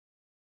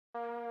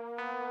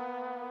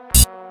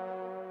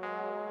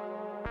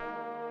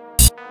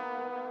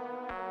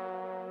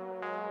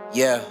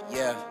Yeah,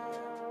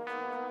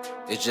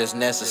 it's just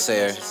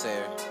necessary.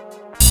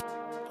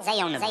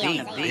 They on the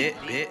beat.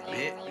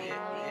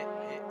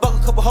 Fuck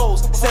a couple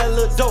hoes, sell a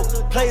little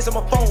dope, plays on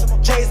my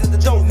phone, J's in the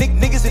dope.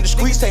 Niggas in the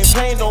streets ain't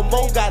playing no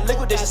more. Got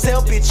liquidation,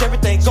 sell, bitch,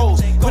 everything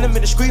goes. When I'm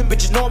in the street,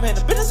 bitches know I'm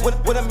handling business.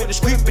 When I'm in the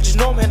street, bitches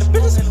know I'm handling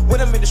business.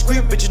 When I'm in the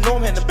street, bitches know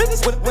I'm handling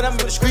business. When I'm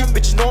in the street,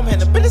 bitches know I'm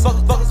handling business.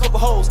 Fuck a couple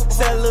hoes,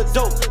 sell a little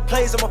dope,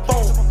 plays on my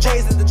phone,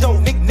 J's in the dope.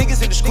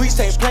 Niggas in the streets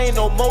ain't playing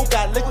no more.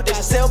 Got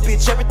liquidation, sell,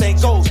 bitch, everything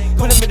goes.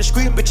 When I'm in the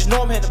street, bitches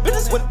know I'm handling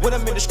business. When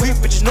I'm in the street,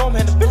 bitches know I'm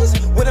handling business.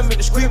 When I'm in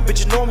the street,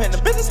 bitches know I'm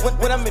handling business.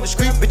 When I'm in the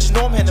street, bitches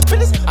know I'm handling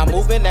business. I'm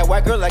moving that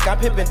white girl like I'm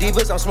pimpin'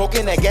 divas. I'm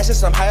smoking that gas,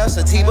 yes, I'm high on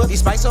sativa. These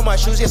spikes on my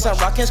shoes, yes, I'm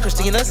rockin'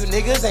 Christina's. You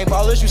niggas ain't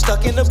ballers, you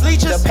stuck in the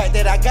bleachers. The pack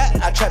that I got,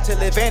 I trap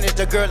till advantage.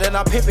 The girl that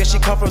I'm pimpin', she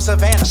come from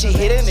Savannah. She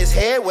hitting his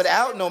head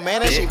without no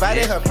manners. She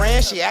invited her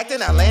friends, she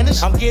acting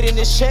outlandish. I'm getting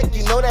this check,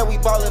 you know that we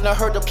ballin'. I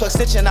heard the plug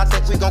stitching, I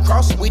think we gon'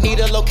 cross it. We need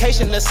a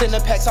location to send the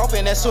packs off,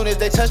 and as soon as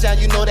they touch down,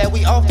 you know that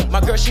we off it.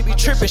 My girl, she be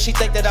trippin', she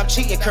think that I'm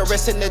cheating,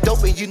 caressing the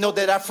dope, and you know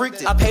that I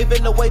freaked it. I'm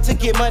paving the way to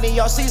get money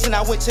all season.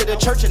 I went to the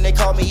church and they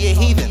called me a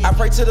heathen. I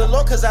pray to the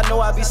Lord cause I know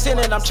I be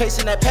sinning. I'm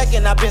chasing that pack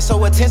and I've been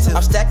so attentive.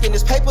 I'm stacking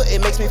this paper,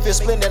 it makes me feel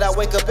splendid. I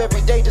wake up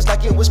every day just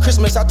like it was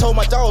Christmas. I told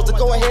my dogs to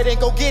go ahead and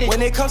go get it.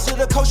 When it comes to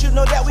the coach, you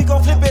know that we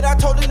gon' flip it. I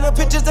told them the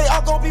pictures, they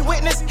all gon' be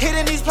witness.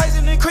 Hitting these plays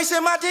and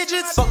increasing my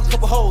digits. Fuck a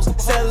couple hoes,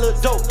 sell a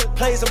little dope,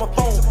 plays on my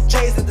phone,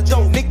 J's in the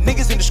dope.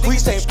 Niggas in the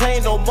streets ain't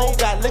playing no more.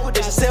 Got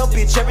liquidation, sell,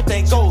 bitch,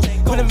 everything goes.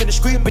 When I'm in the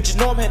street, bitches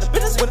know I'm handling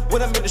business.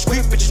 When I'm in the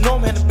street, bitches know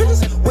I'm handling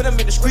business. When I'm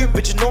in the street,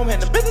 bitches know I'm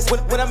handling business.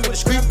 When I'm in the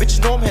street,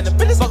 bitches know I'm handling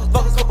business. Fuck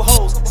a couple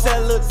hoes,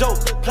 sell a little dope,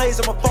 plays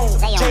on my phone,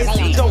 J's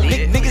in the dope.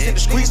 Niggas in the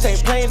streets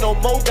ain't playing no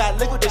more. Got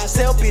liquidation,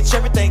 sell, bitch,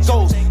 everything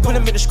goes. When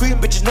I'm in the street,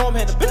 bitches know I'm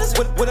handling business.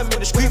 When I'm in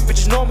the street,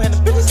 bitches know I'm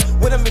handling business.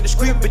 When I'm in the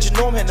street, bitches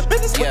know I'm handling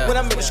business. When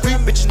I'm in the street,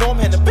 bitches know I'm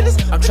handling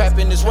business. I'm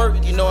trapping this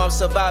work, you know I'm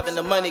surviving.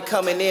 The money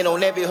coming in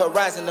on every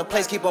horizon. The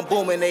place keep on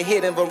booming, they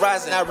hitting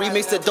Verizon. I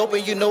remix the dope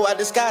and you know I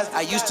disguise.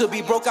 I used to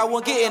be broke, I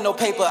wasn't getting no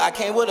paper. I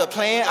came with a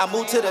plan, I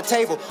moved to the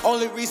table.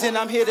 Only reason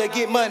I'm here to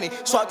get money.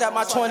 Swapped out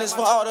my 20s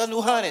for all the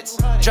new hundreds.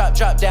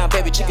 Drop down,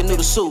 baby, chicken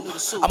noodle soup.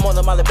 I'm on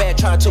the molly band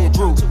trying to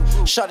groove.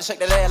 Shawty shake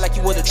that ass like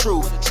you were the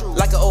truth.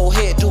 Like an old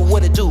head, do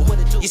what it do.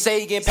 You say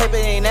you getting paper,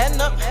 it ain't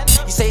adding up.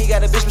 You say you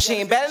got a bitch, but she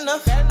ain't bad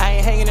enough. I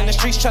ain't hanging in the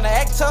streets trying to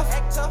act tough.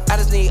 I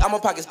just need all my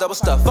pockets double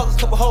stuff. Fuck a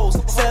couple hoes,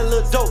 sell a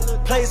little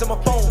dope, plays on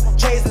my phone,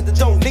 J's in the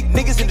dope.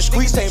 Niggas in the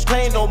streets ain't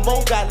playing no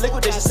more. Got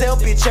liquidation, sell,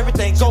 bitch,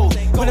 everything goes.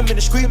 When I'm in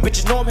the street,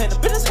 bitches know I'm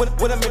handling business.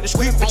 When I'm in the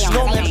street, bitches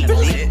know I'm handling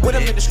business. When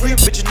I'm in the street,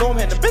 bitches know I'm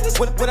handling business.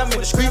 When I'm in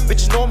the street,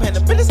 bitches know I'm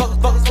handling business.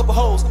 Fuck a couple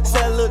hoes,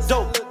 sell a little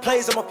dope,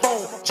 plays on my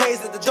phone,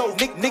 J's in the dope.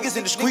 Niggas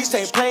in the streets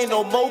ain't playing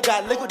no more.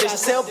 Got liquidation,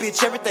 sell,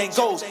 bitch, everything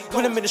goes.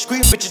 When I'm in the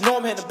street, bitches know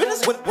I'm handling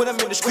business. When I'm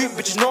in the street,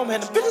 bitches know I'm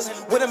handling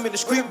business. When I'm in the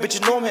street,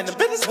 bitches know I'm handling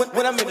business.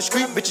 When I'm in the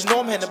street, bitches know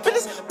I'm handling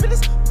business.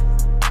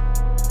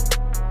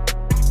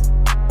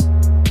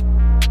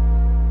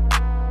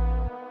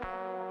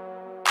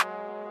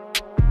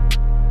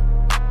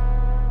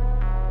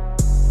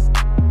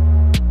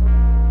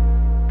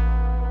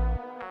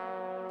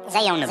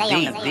 They on the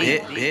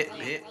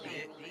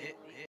beat.